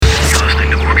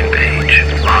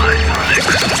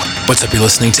You're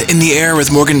listening to In the Air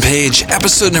with Morgan Page,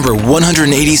 episode number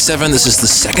 187. This is the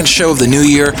second show of the new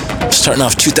year, starting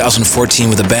off 2014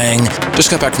 with a bang. Just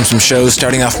got back from some shows,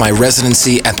 starting off my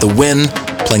residency at The Wynn,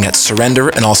 playing at Surrender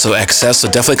and also XS,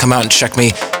 so definitely come out and check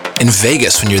me in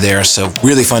Vegas when you're there. So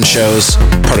really fun shows.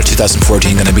 Part of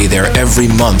 2014, going to be there every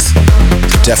month.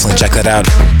 So definitely check that out.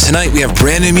 Tonight we have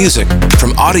brand new music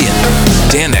from Audion,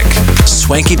 Danik,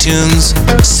 Swanky Tunes,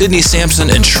 Sydney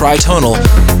Sampson, and Tritonal.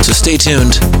 So stay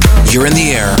tuned. You're in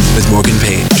the air with Morgan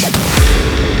Page.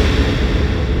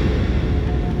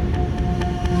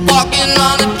 Walking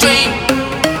on a dream.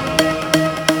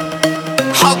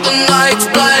 How can I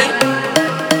explain?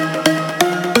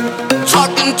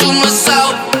 Talking to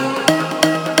myself.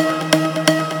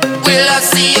 Will I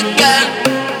see again?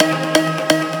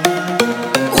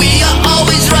 We are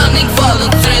always running for the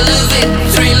thrill of it,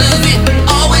 thrill of it.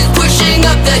 Always pushing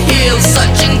up the hill,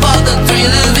 searching for the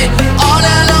thrill of it. All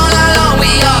along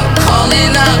we are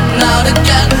calling out now and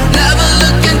again. Never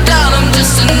looking down, I'm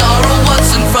just in awe of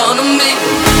what's in front of me.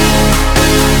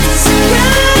 It's a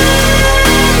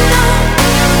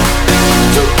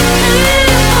to be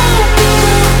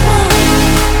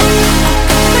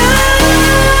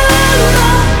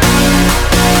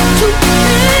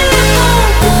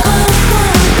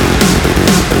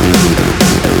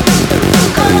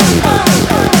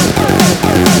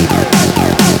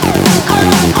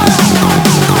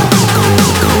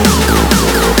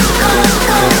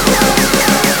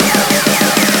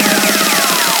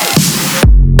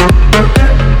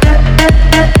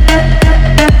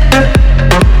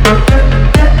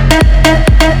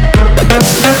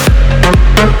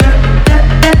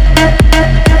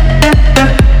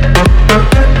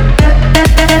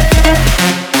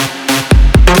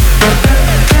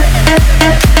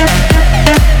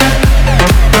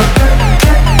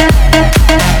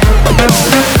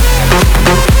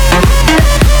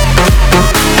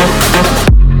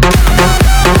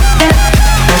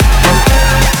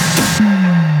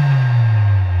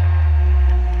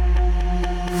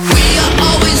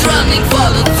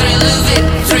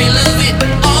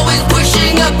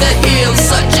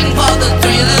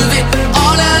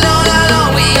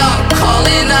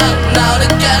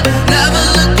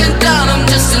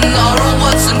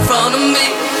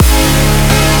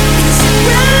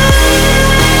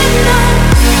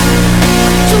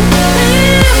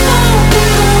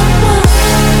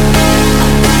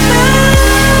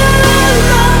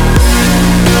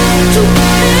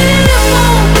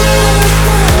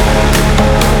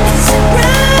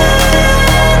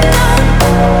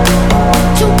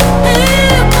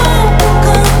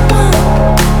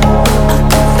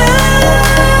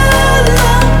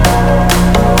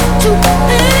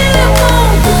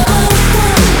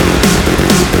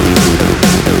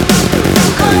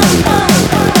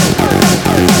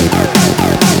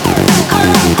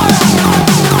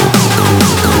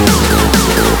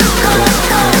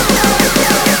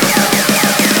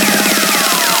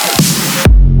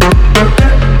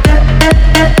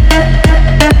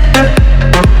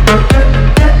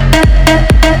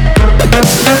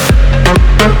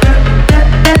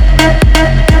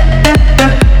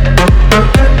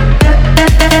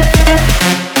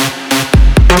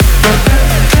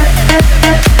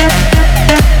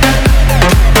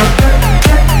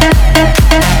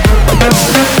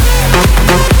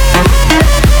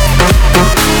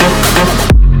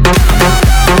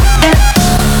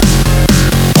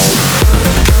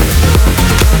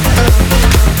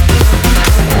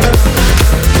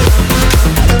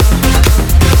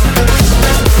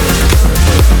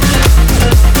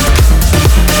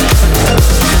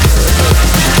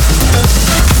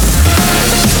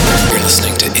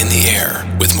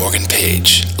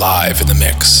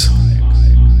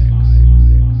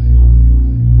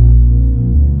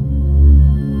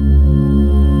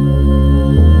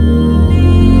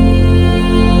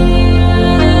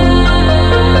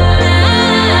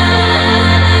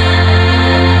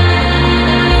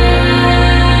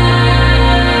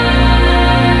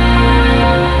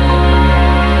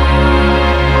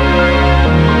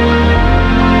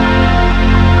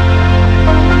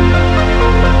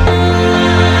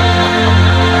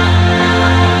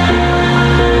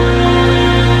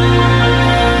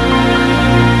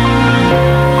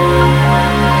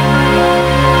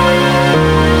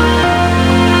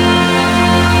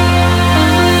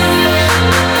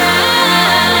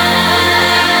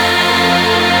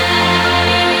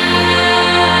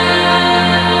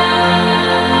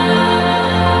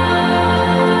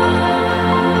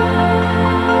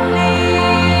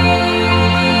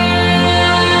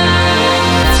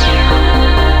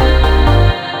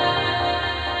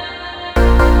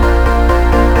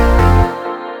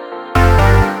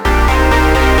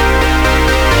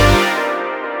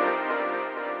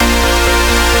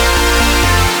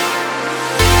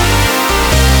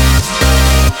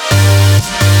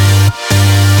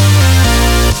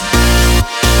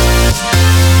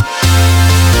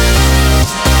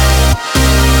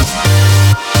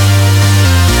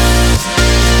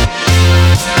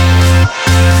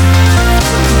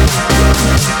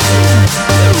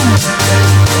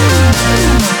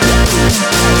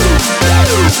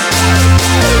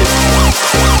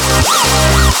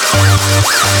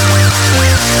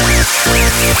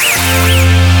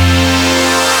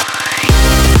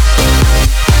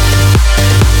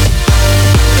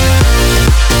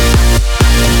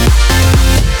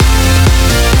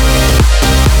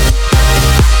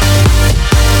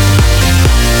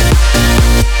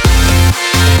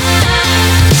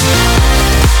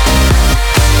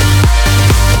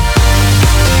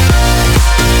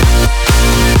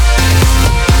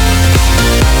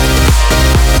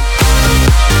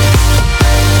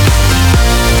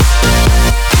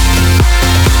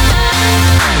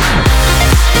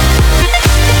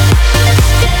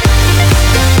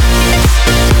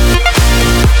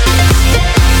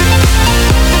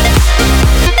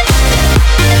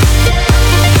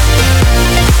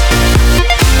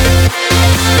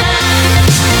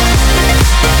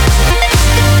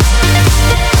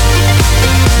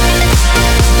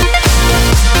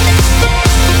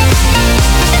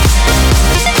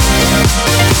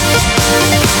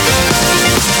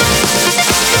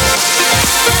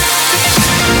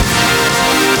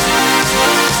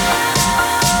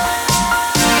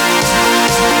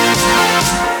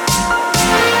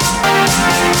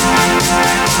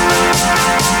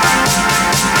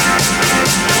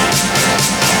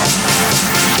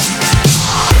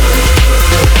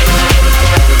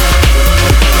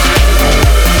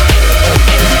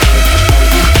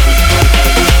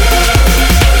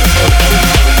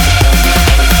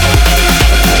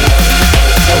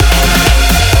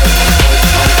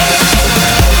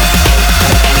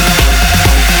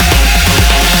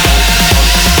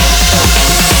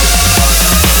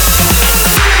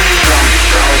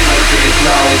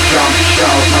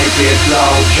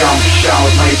jump, shout,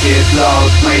 make it loud,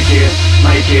 make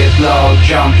it loud,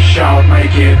 jump, shout,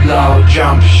 make it loud,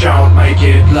 jump, shout, make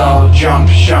it loud, jump,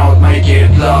 shout, make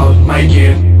it loud, make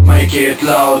it loud, make it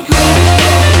loud.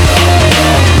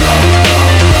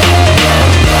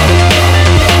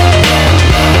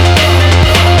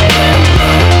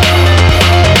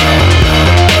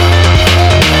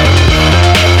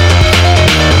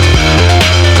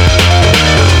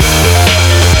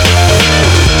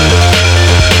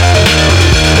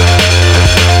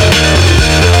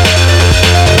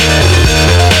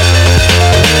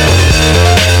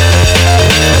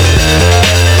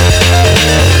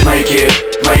 Make it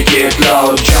loud. Make it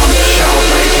loud, jump, shout,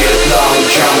 make it loud,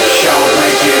 jump, shout,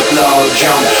 make it loud,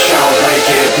 jump, shout, make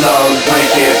it loud,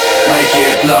 make it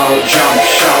loud, jump,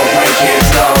 shout, make it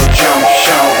loud, jump,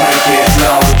 shout, make it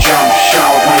loud, jump,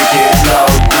 shout, make it loud,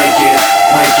 make it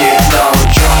loud,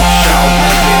 jump, shout,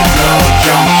 make it loud,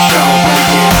 jump, shout,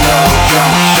 make it loud,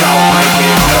 jump, shout, make it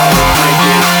loud, make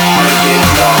it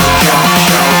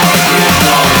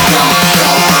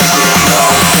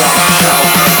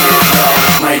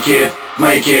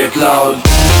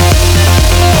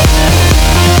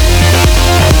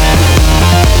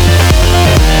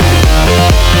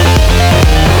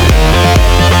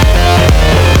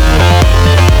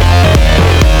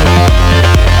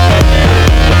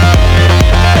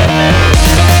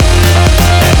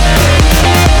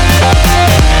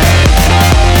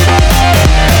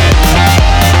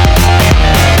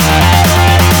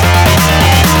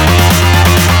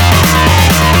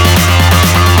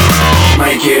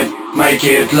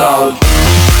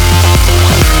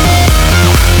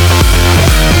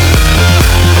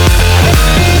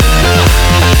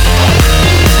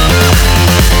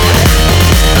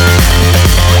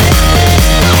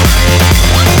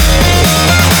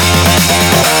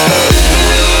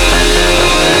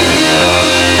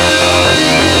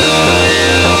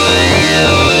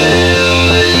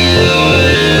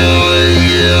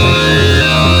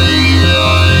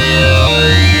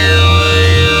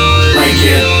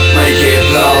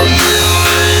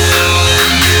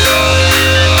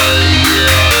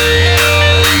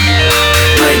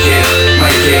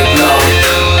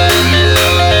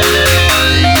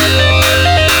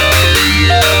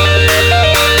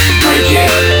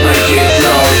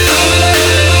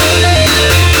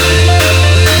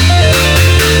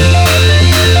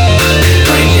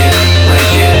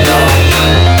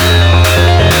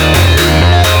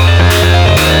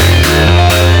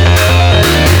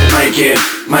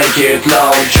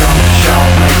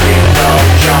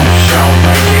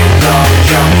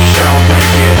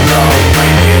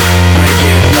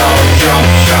loud,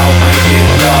 jump, shout, make it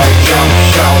loud, jump,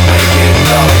 shout, make it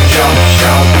loud, jump,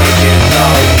 shout, make it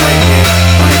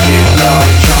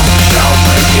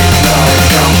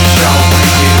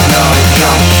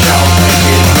loud,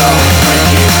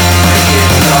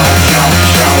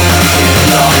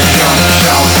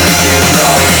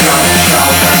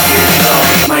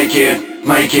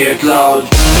 make it loud.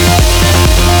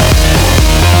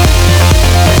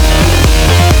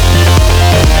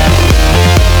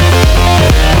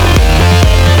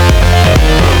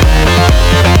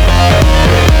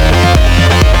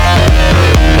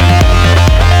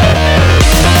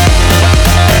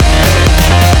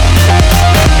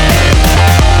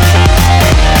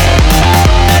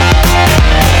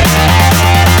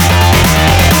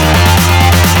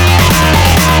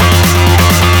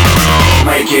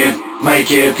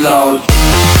 Make it loud.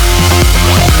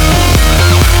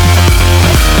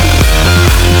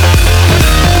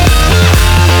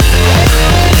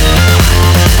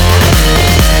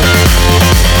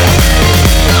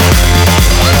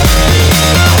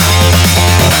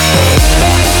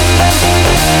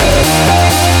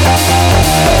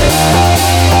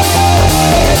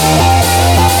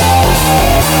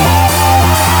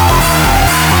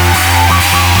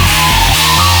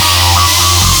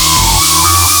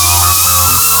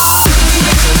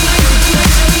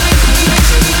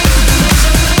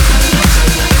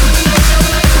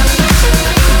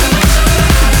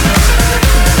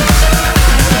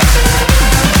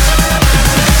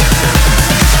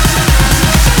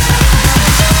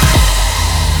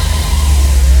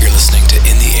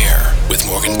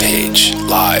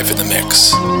 Live in the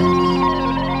mix.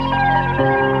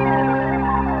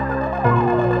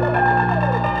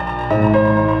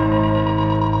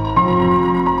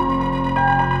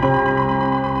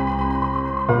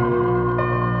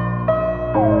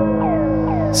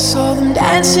 Saw them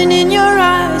dancing in your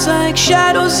eyes like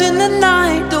shadows in the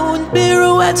night, doing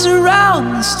pirouettes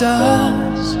around the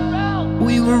stars.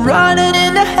 We were running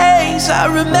in the haze, I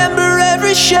remember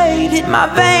every shade hit my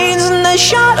veins and they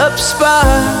shot up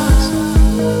sparks.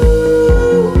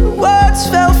 words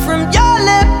fell from your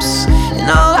lips, and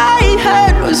all I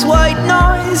heard was white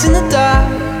noise in the dark.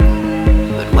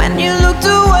 But when you looked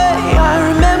away, I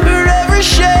remember every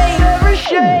shade.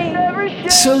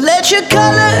 So let your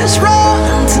colors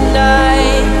run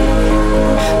tonight.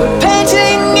 We're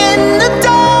painting in the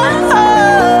dark.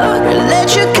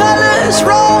 Let your colors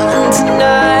run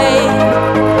tonight.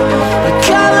 The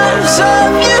colors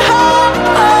of your heart.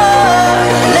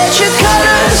 Let your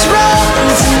colors run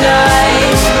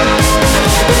tonight.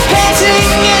 We're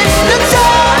painting in the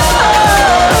dark.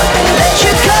 Let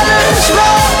your colors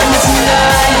run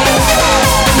tonight.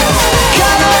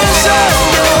 Colors of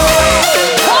your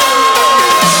heart.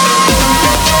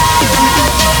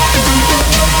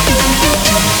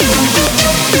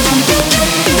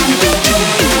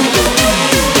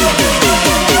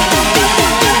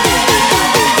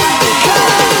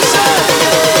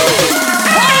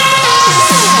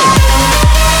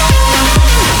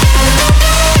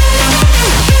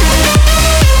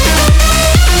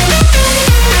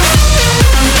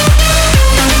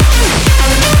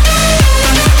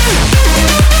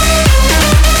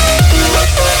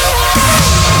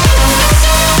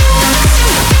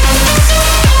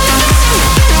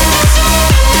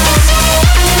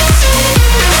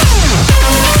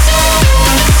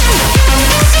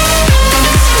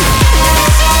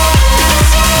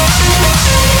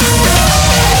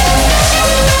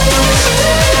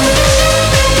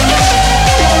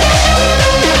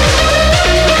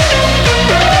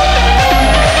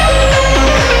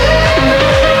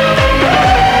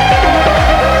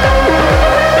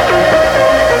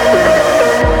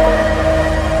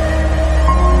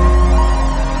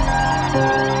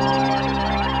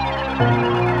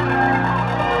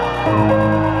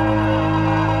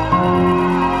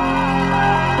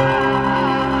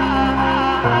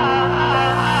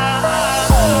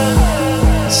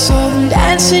 Saw them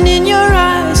dancing in your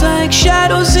eyes like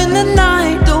shadows in the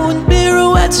night, doing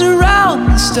pirouettes around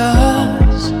the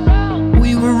stars.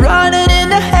 We were running in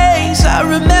the haze, I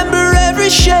remember every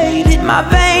shade in my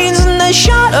veins, and they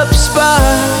shot up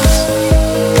sparks.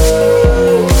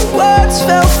 Words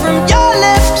fell from your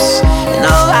lips, and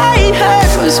all I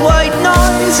heard was white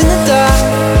noise in the dark.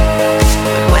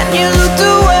 But when you looked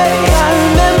away, I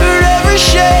remember every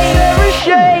shade.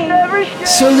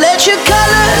 So let your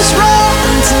colors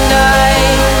run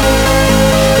tonight.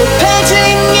 We're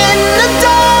painting in the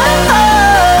dark.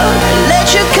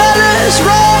 Let your colors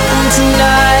run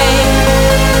tonight.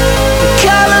 The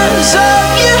colors of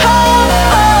your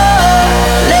heart.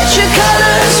 Let your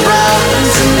colors run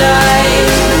tonight.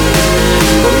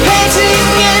 We're painting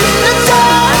in the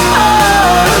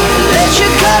dark. Let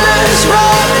your colors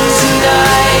run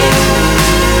tonight.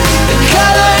 The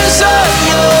colors of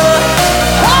your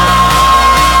heart.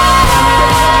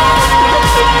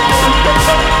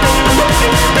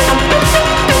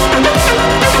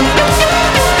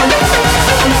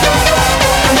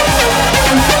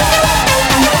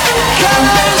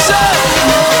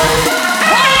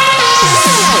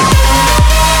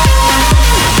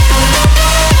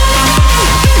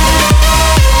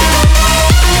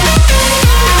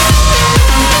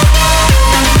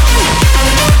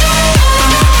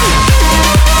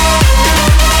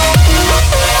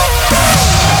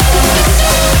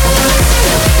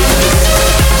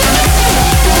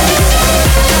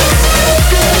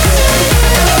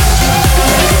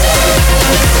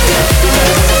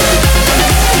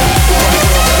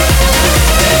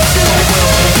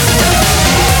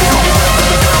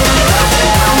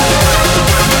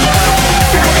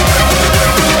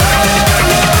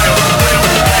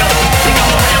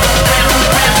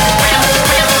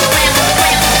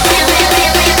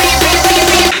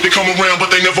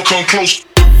 Come close.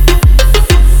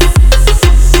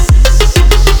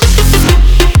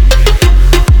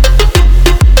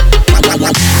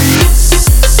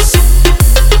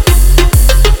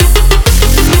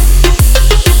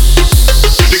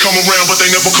 They come around, but they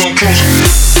never come close.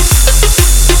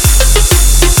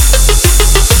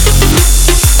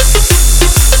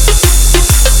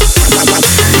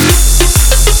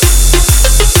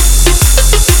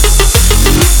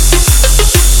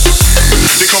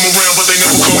 They come around, but they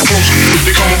never come close.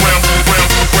 They come around, round,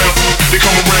 round. They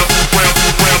come around, round,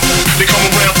 round. They come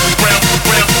around, round, round,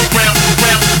 round, round,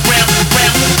 round,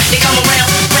 round. They come around, round,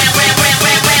 round, round,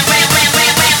 round, round, round, round, round,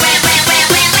 round,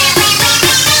 round, round.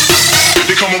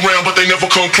 They come around, but they never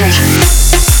come close.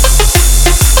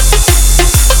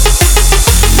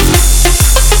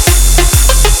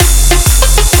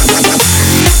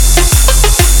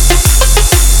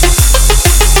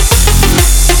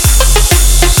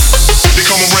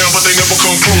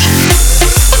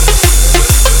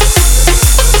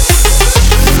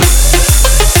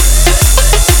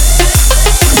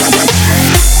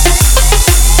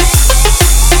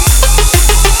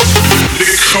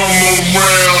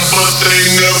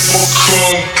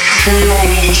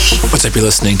 What's up? You're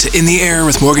listening to In the Air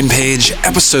with Morgan Page,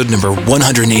 episode number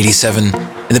 187. In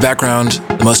the background,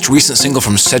 the most recent single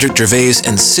from Cedric Gervais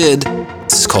and Sid.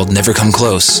 This is called Never Come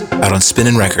Close, out on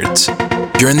Spinnin' Records.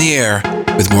 You're in the air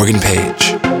with Morgan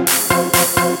Page.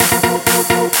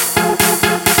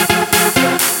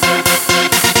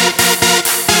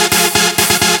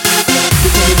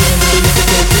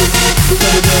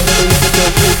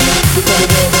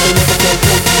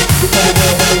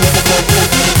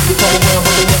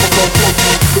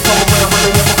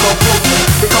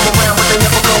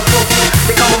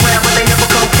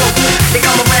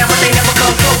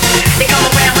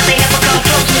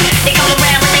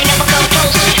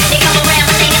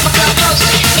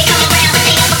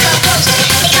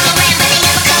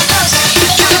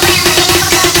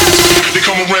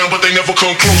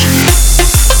 Come close.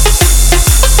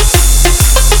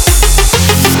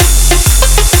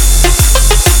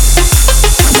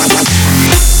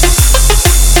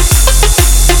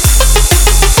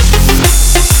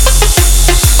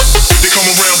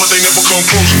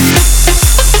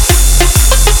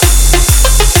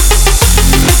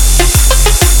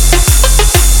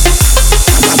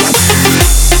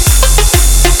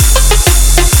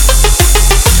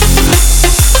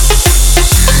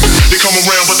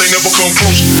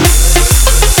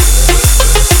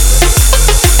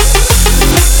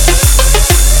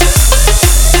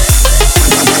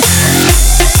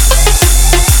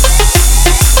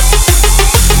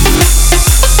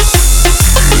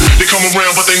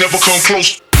 Never come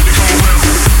close.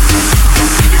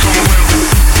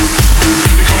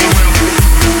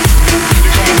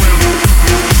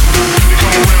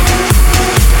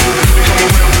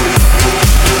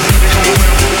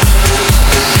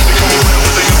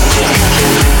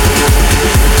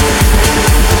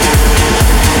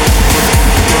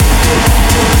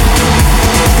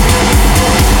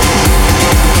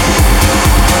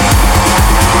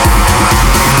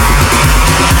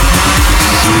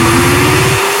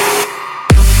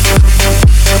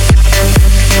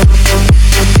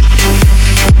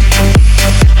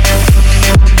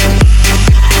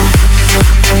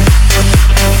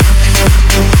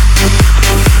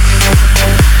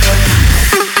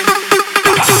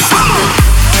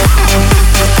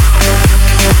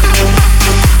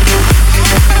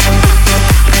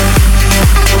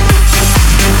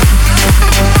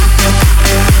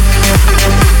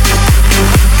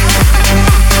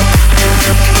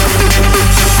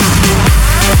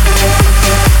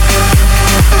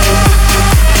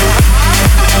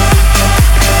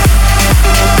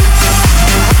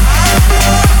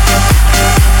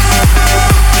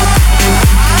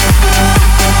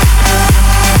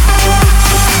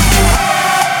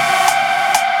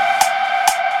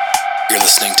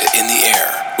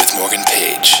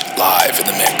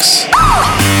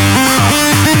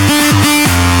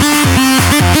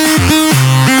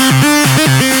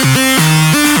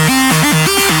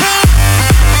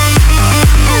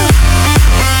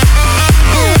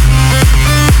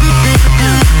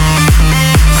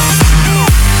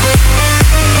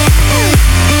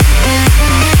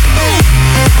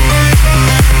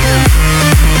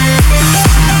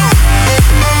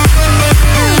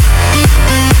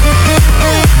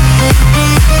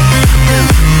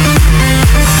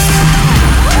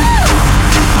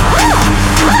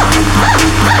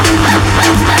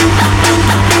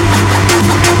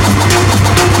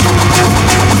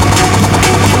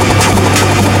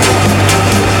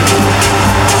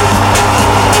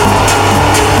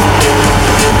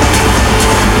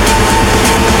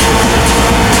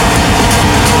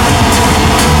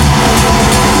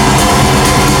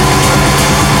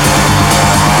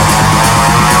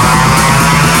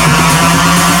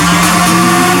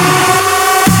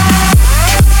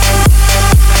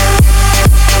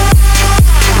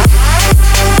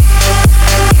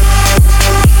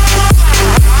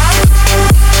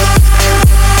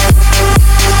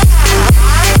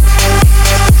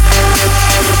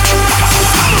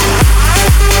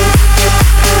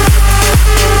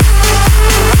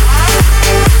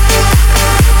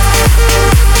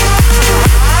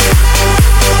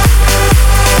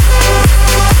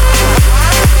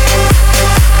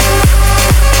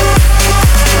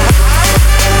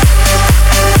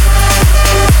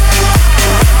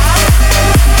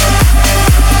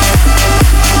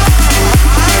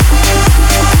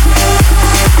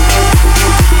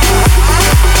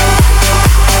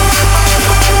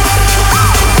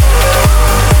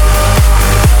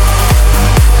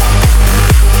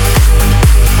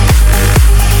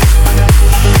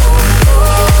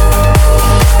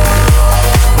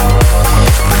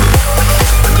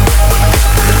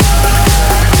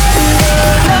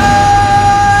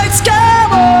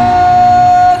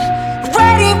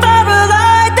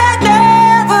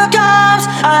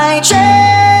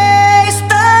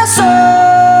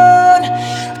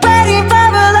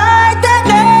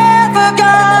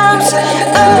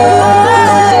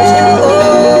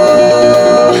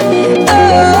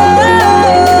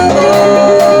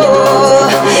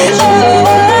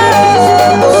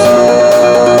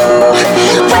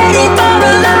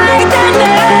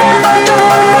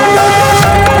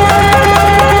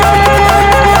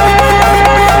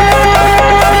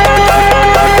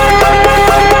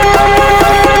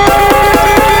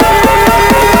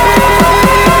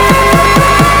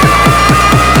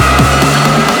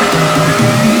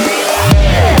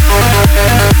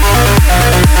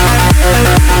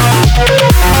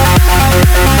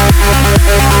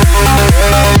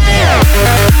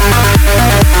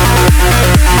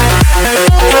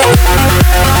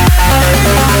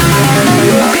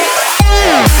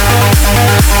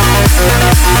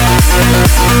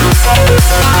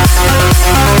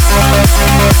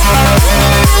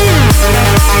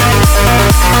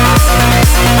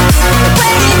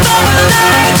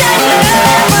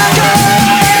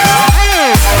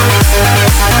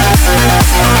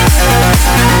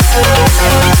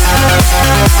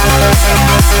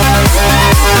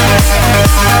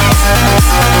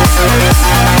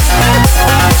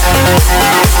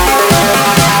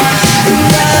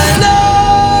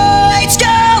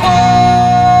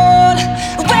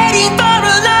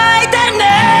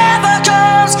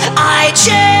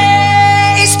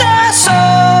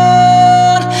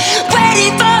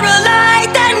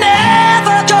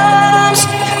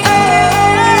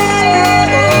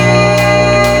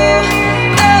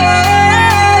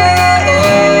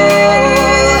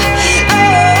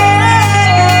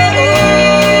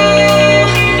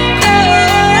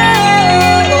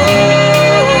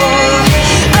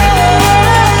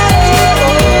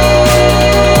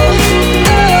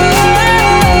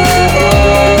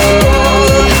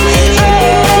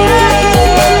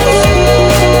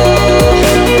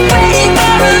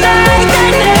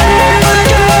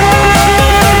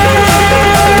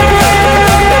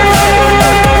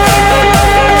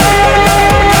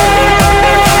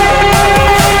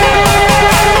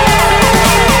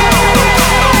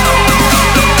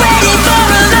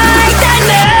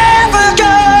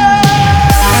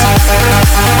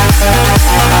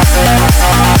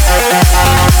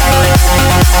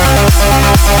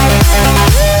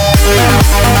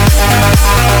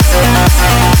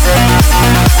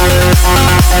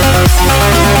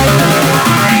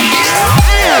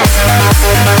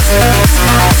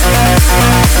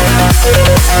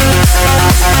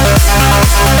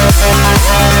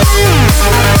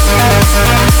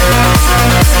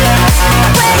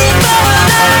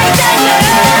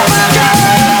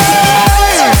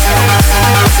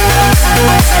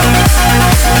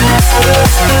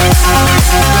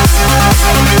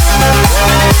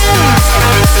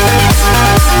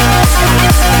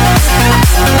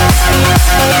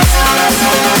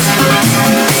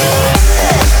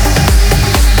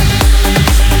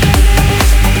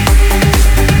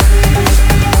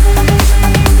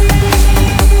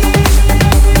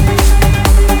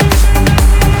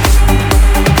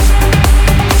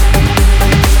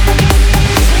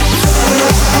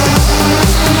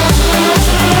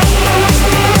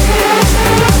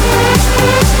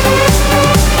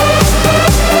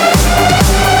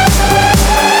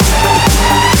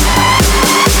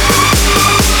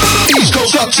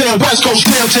 uptown, West Coast,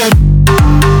 downtown.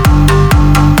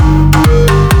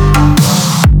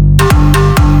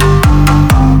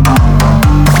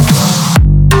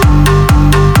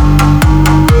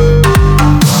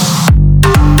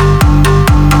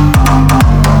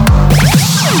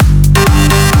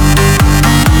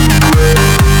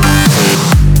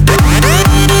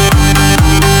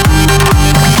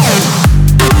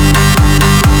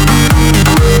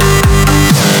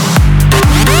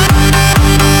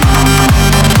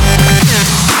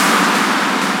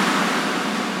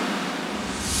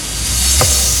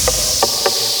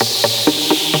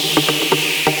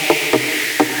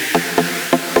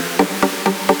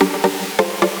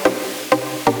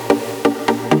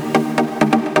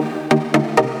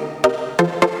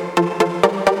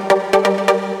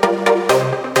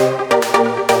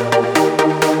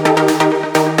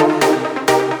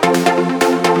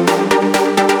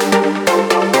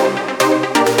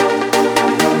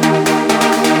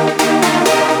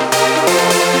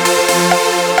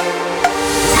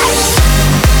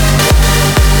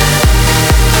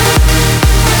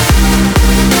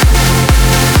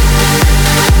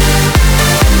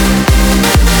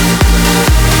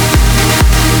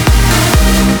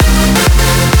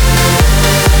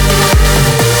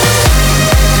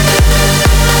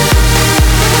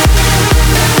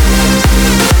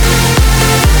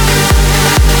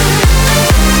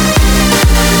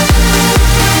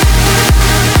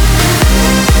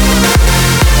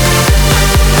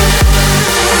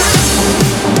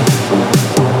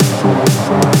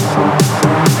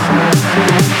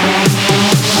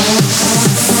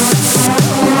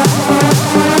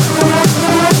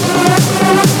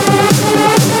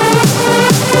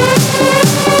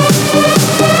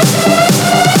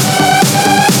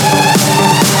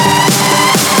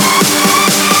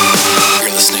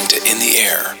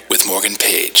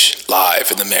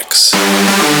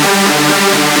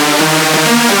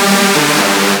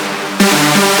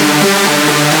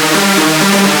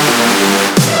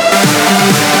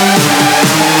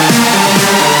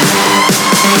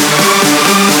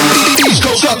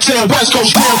 Uptown, West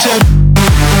Coast, downtown.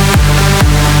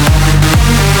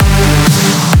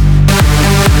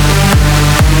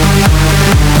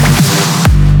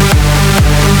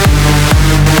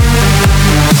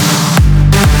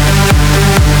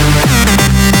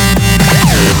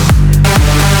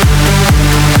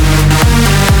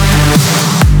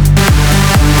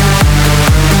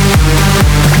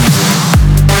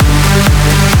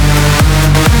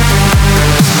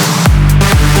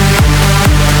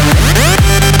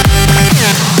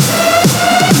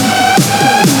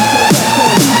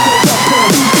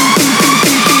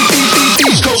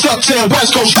 Uptown,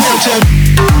 West Coast, downtown.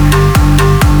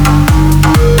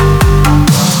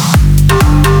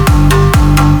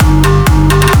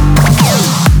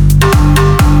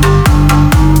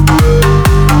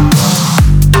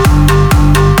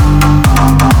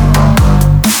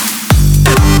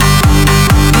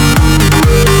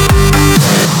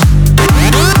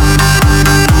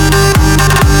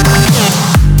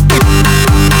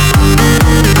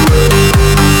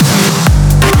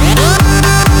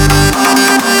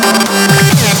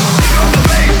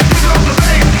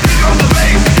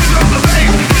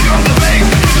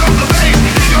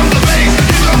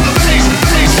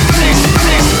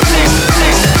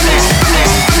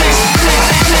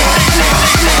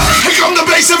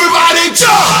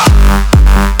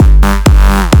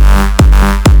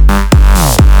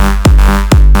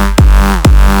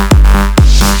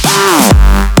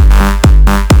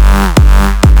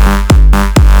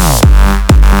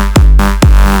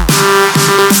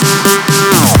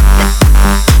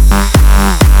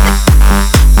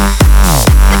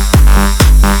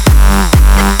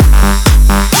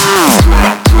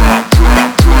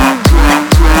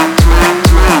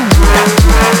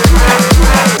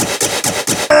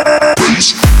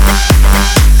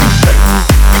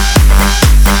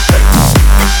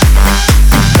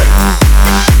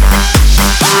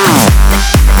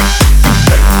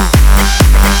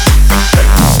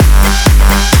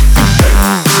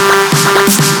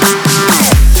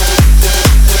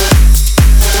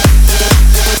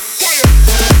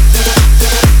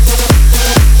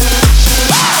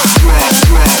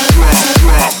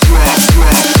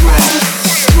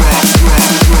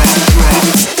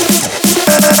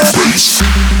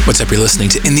 You're listening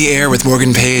to In the Air with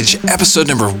Morgan Page, episode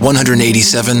number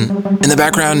 187. In the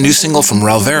background, new single from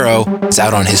Ralvero. It's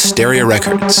out on Hysteria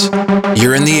Records.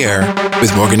 You're in the Air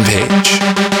with Morgan Page.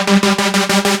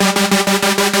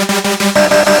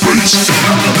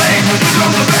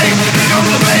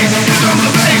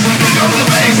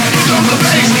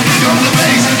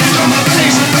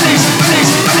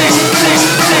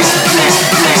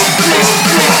 Here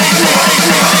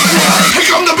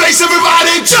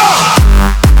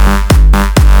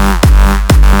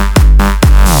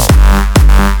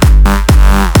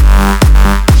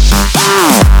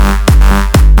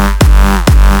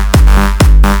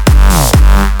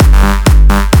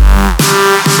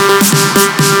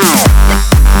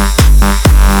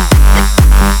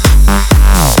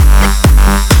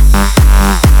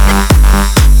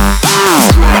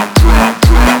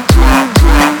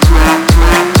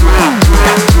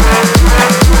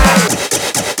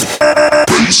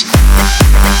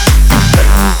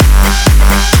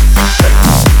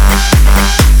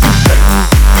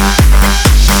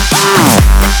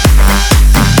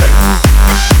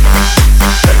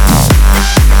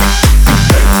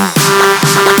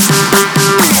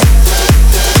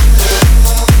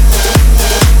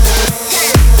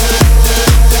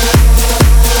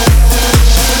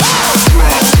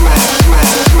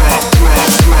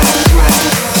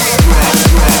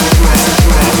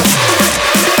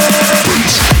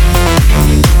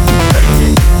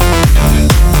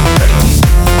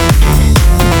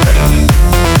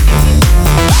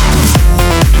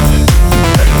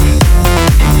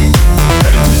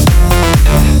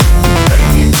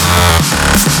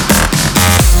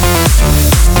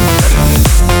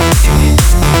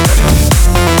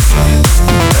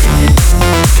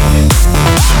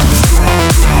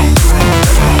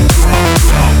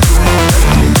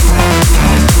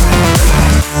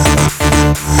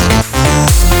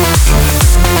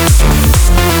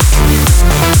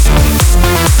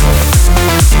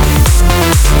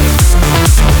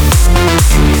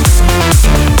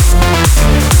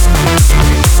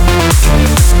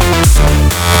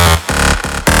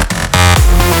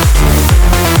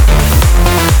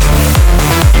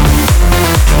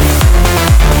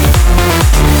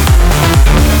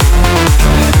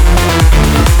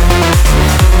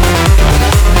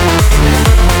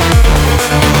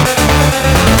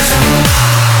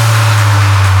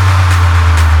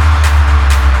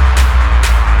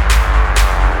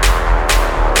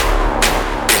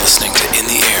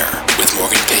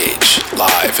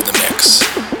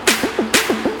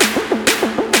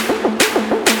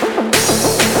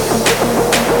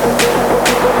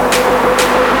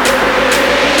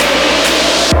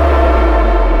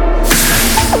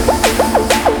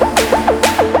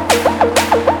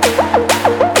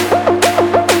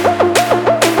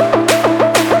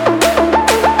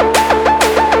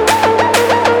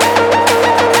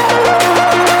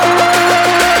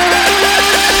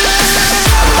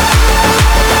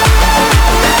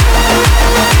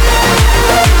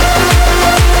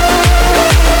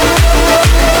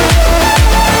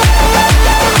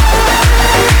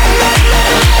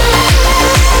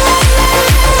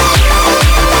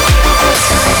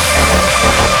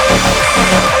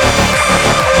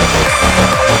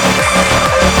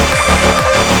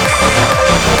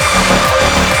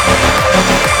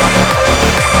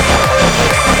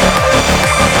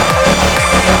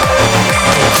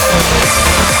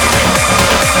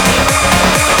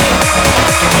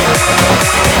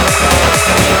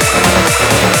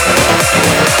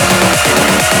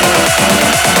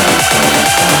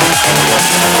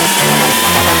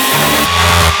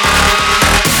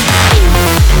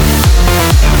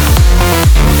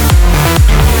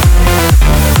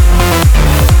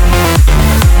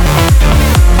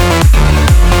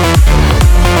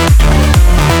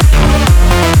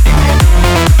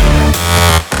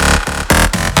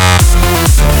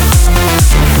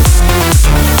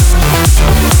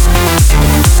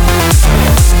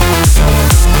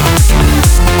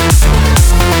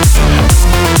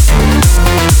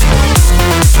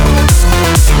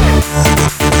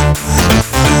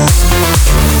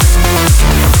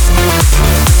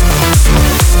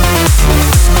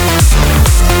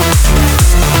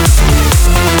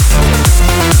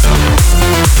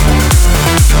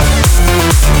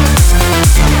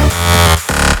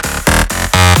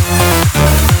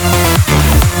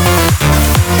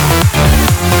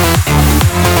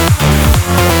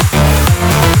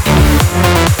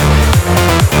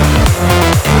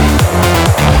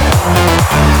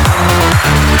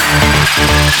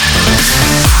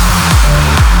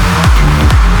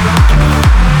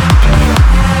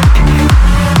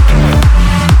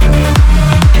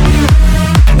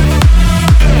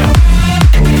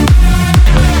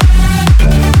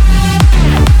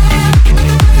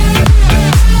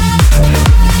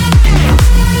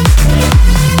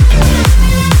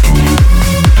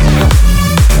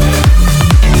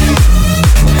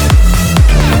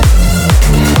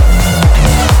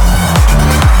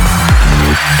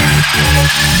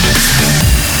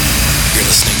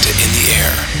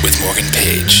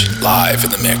live in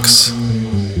the mix.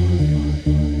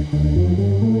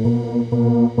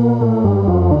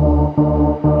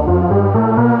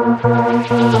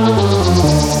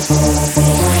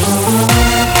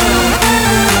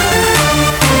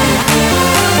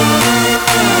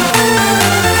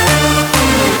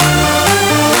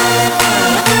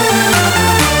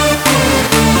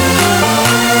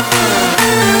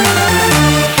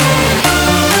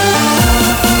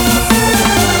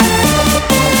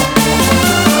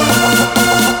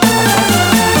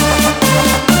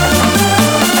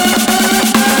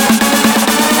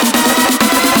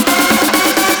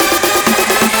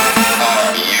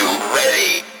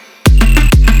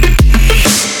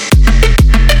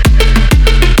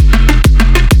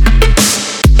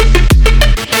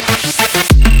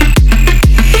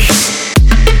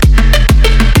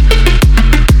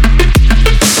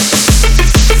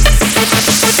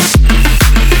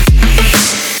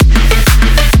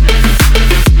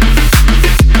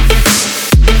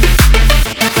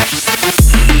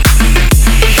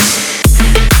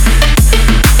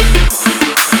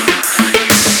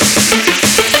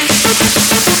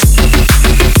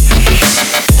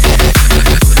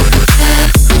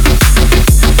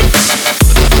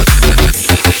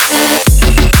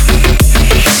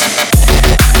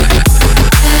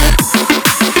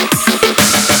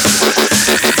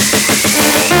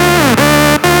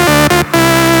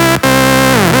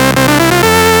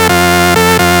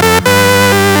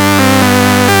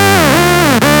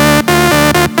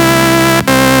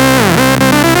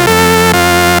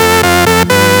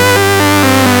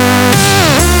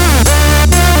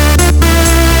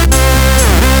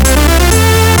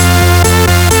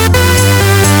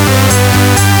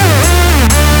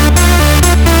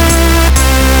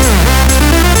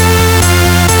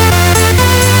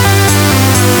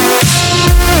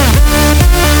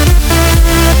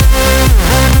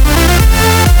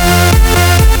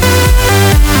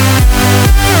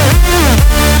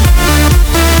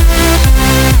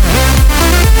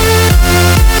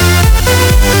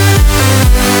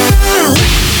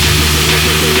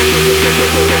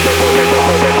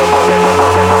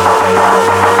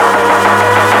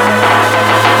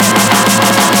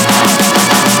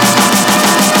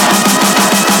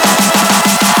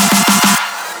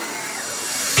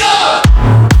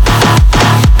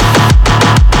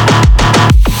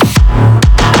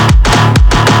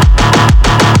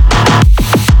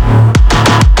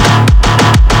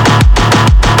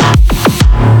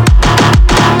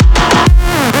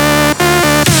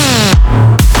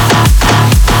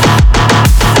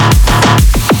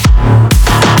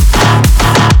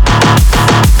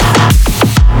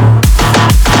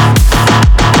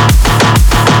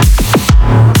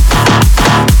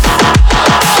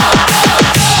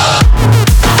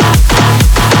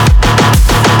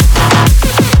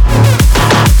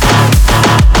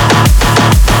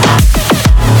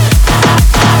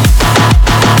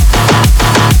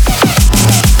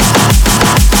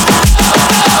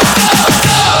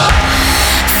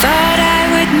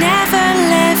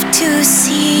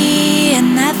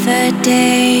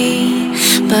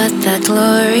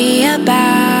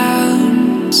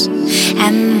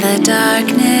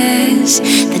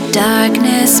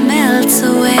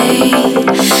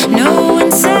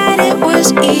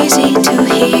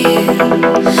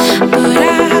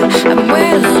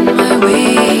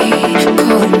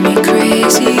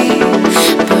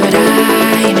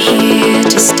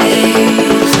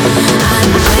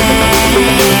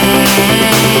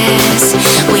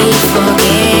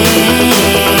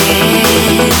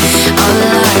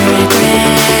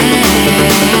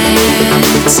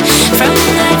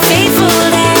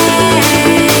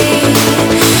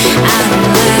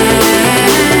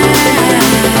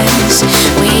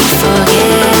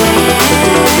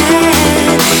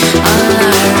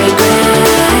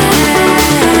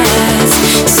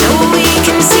 So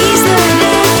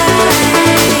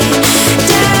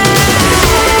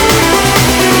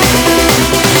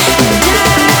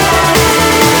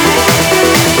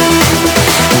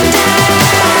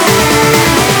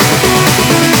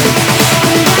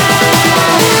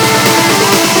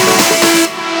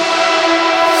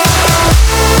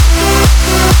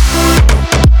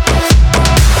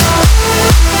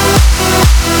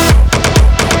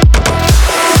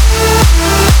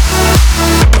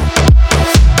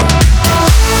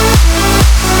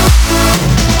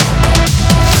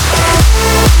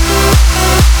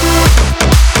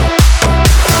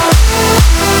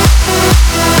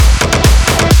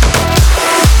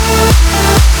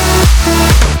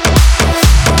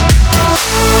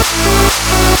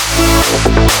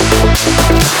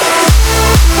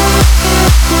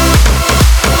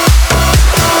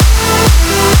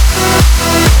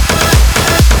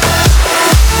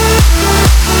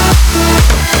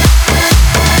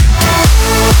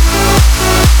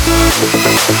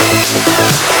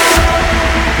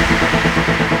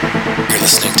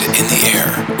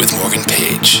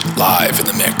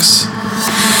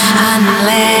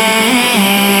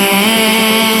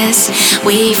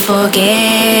forget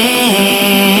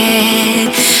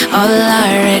all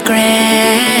our regrets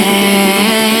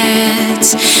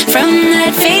from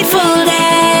that fateful day.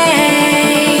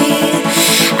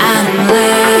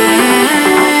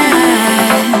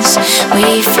 Unless we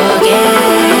forget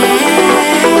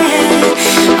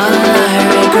all our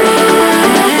regrets,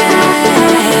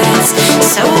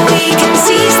 so we can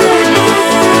seize the night.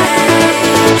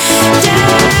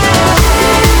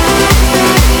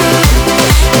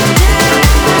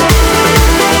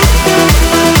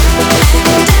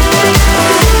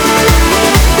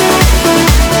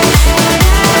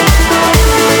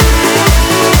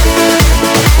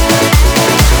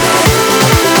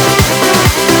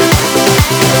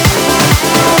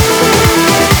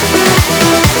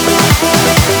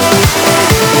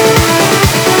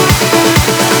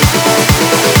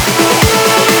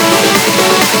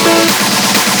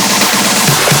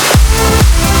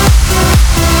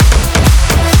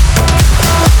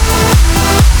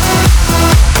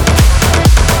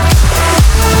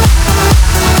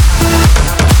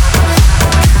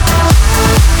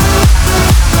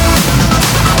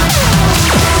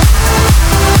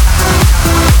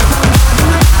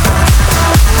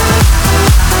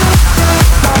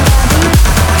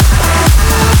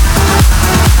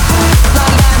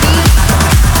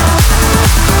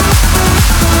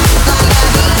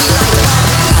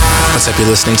 You're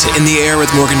listening to In the Air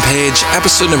with Morgan Page,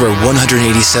 episode number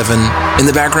 187. In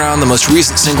the background, the most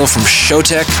recent single from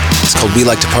Showtek. It's called We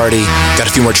Like to Party. Got a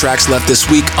few more tracks left this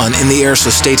week on In the Air, so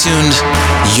stay tuned.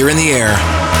 You're in the Air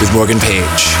with Morgan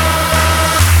Page.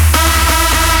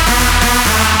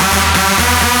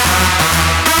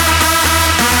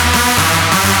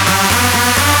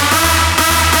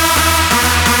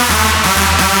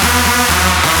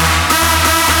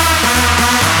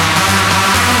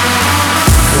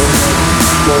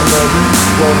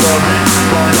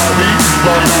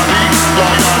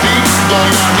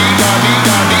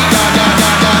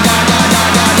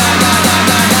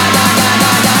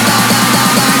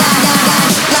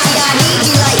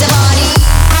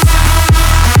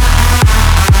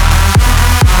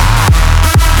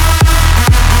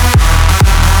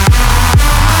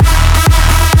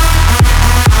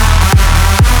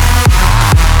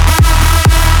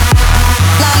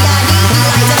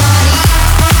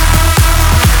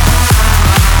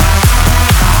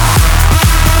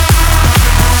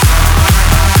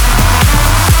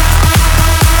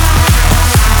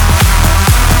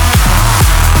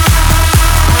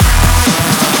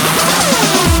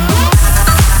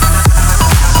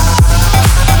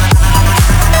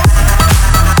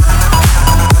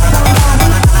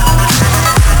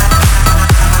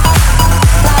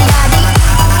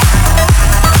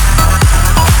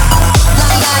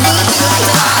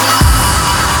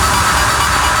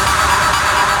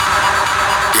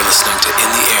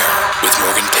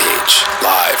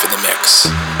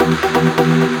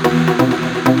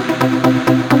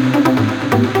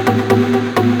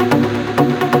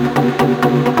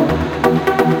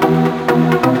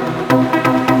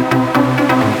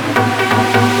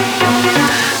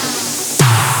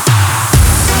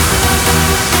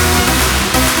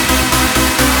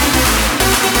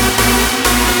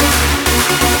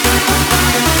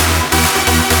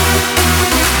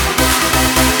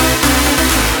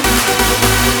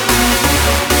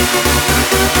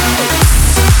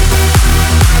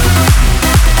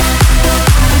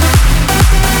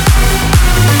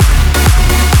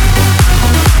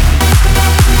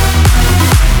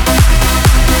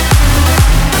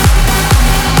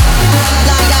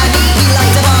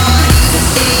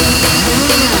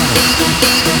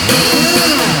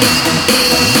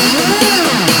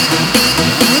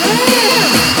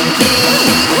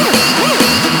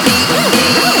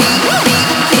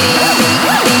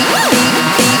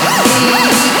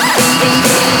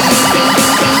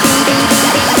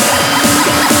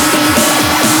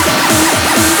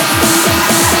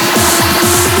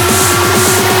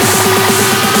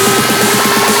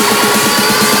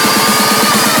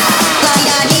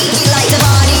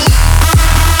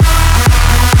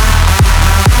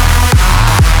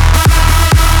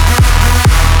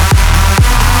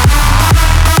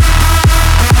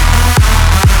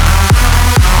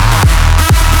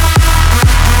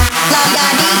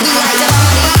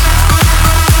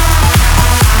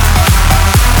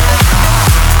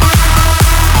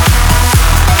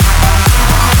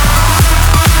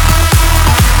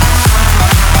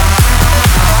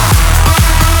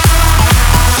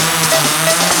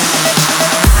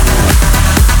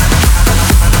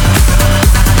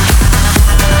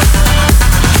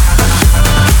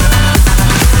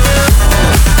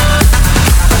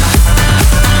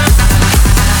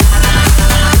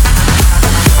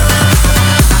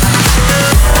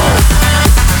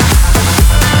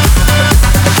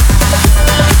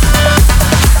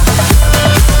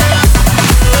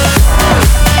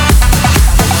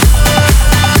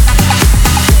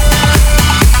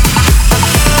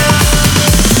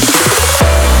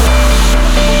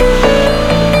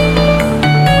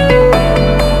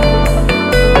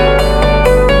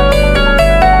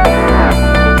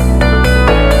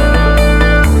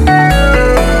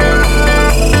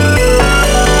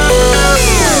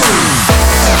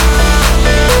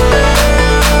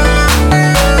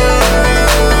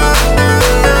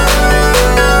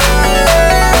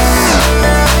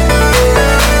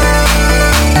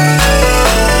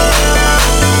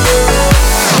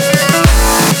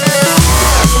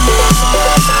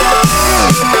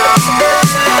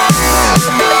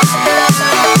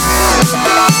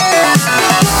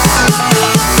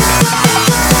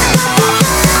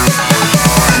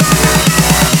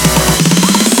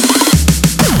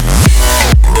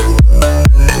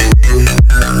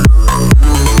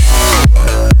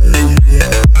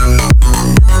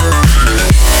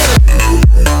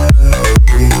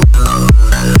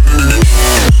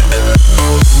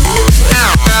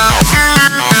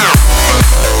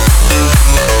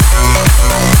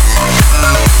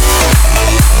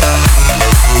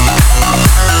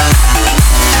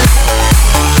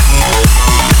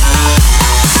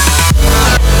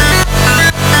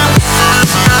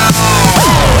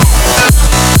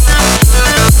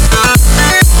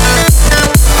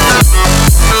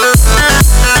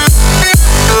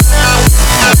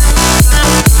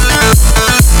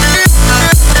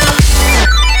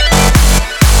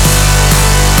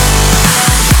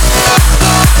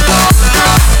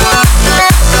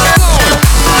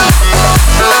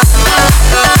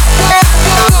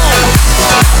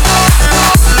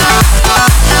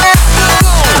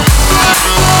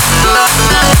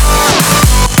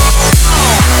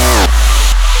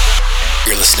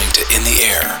 to In the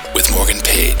Air with Morgan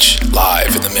Page,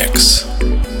 live in the mix.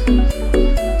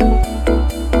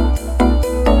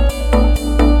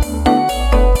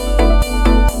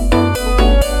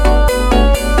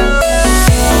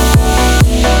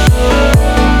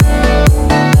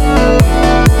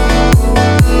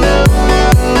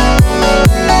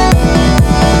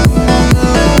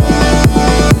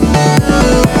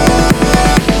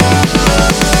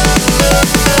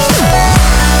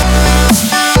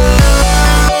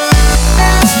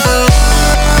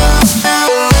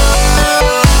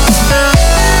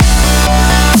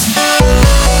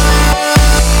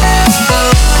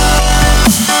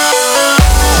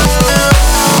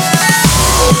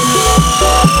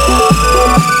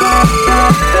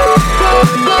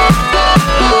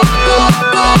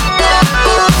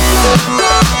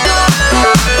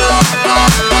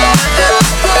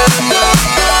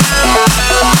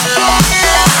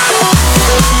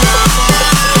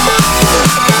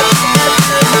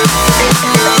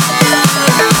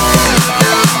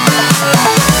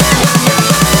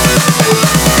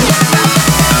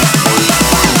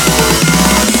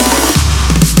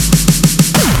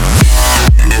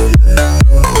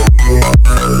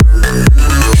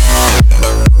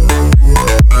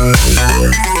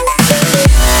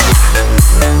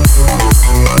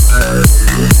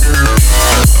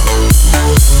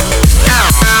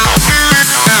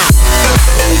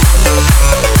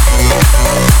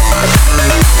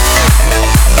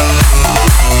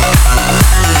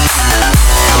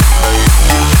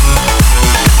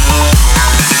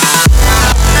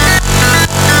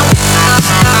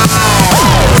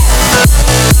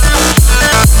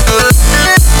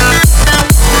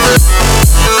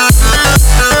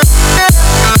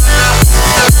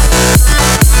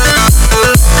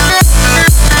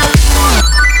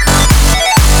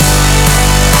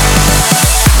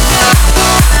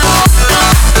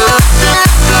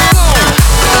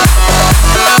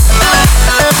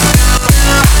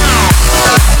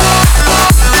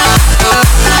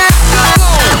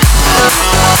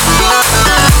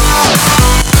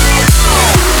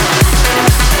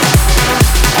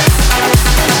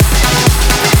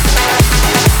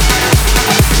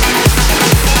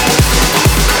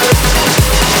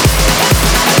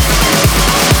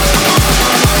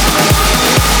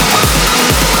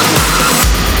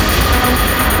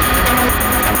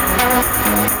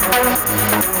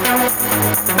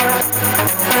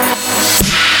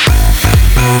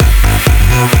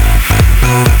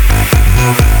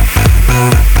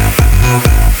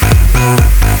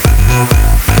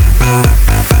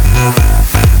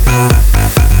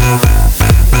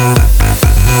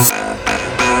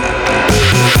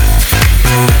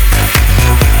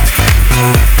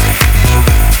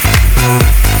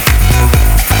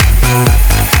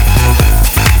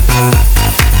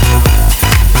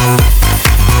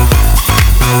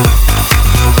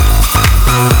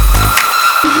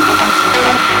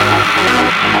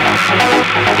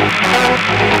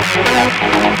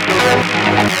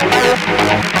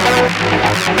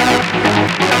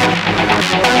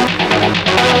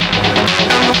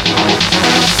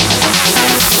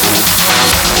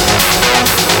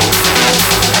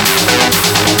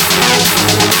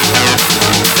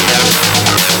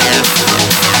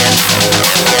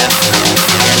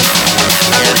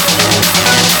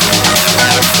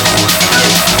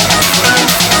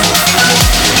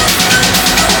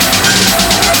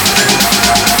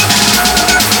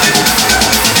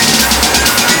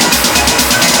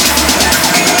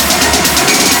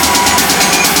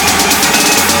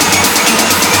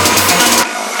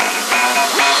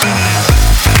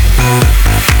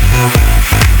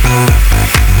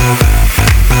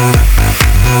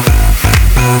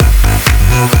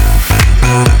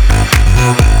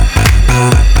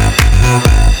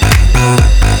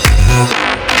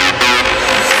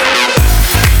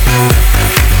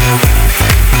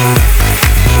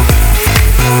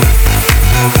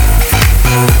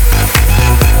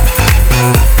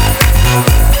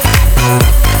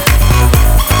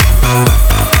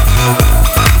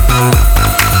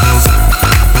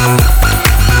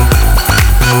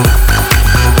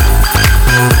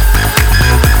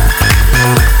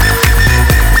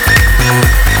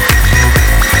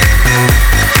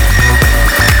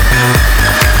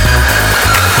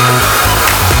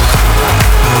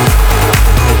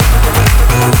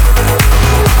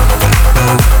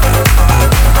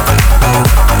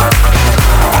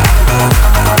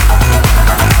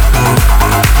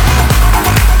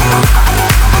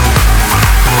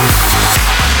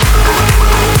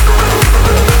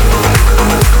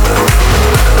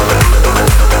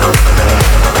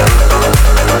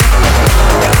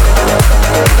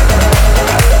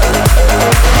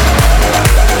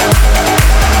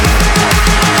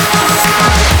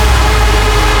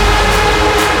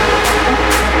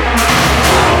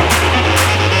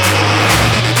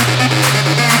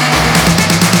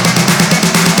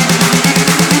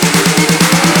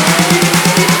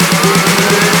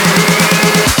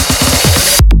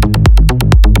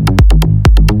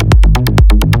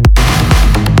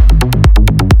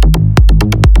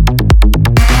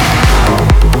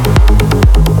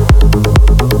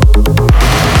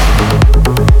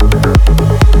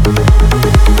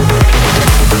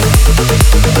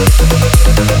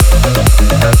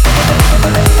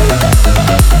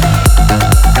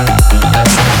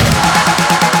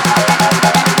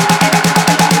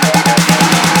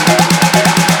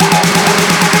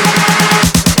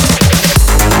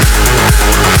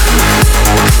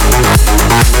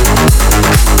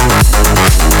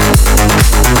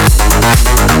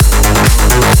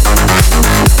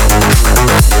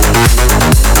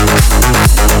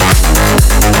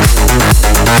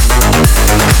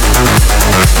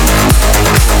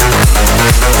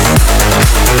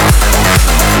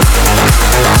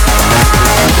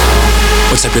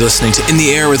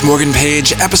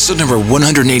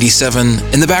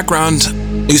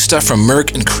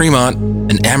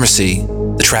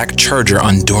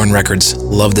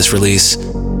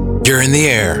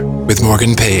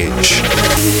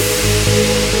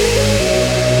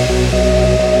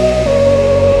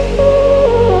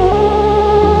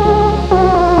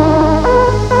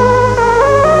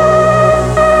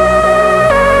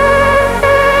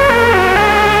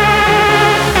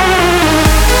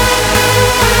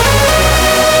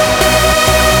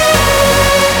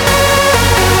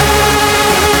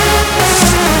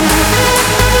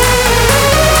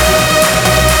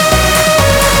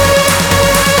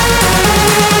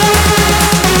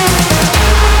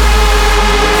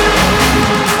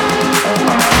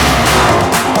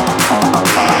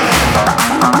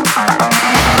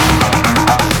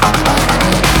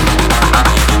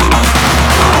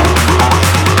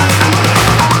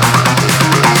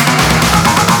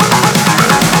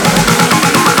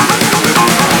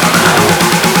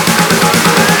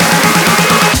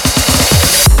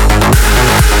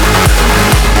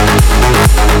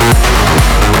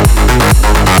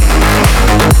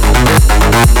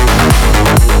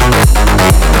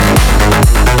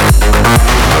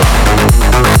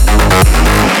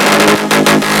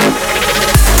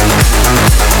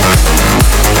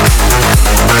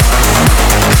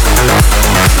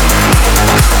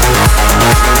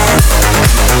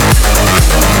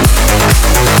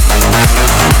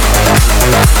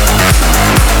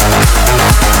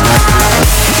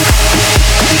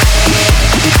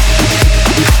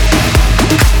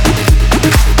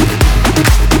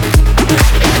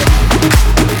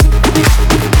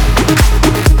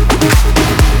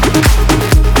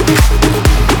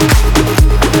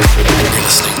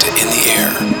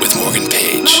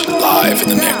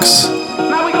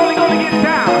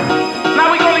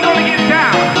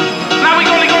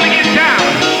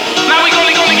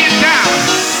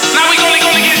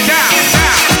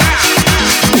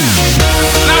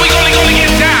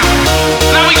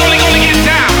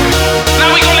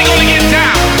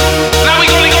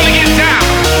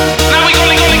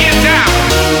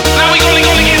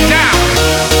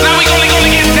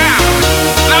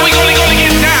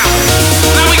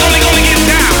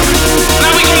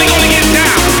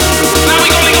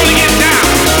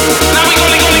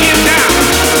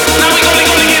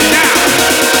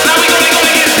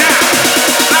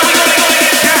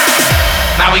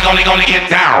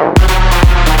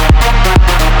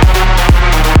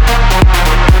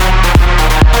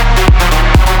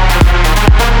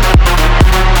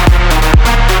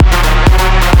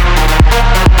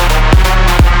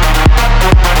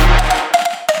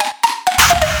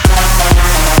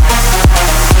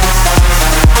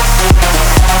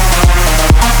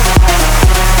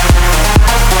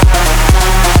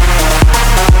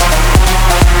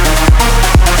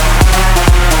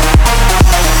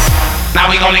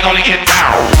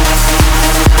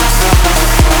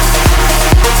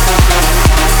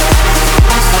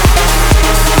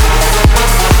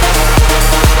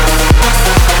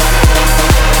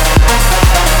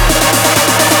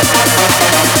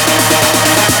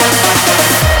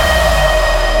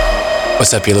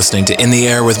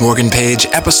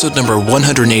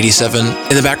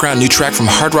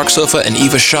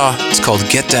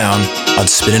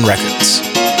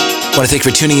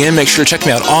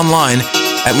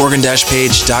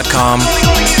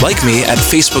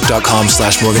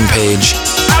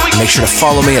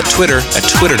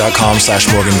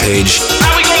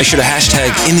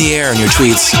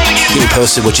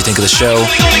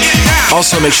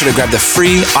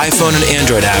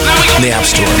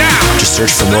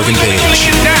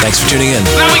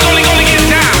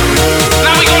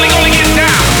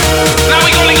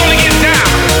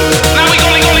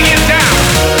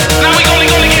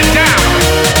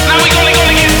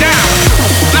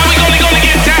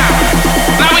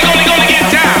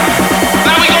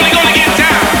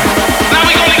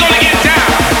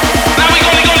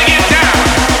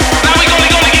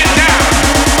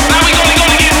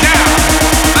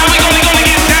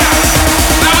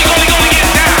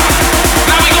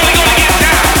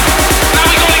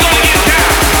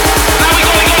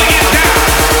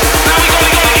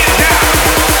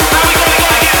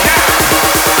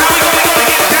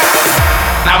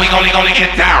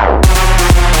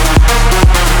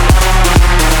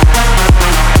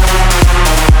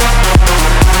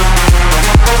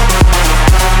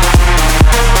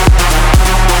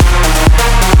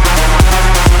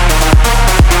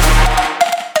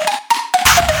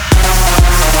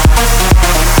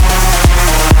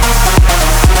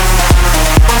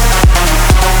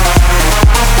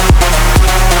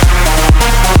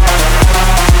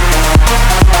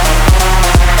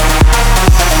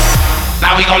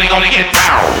 we gonna get down.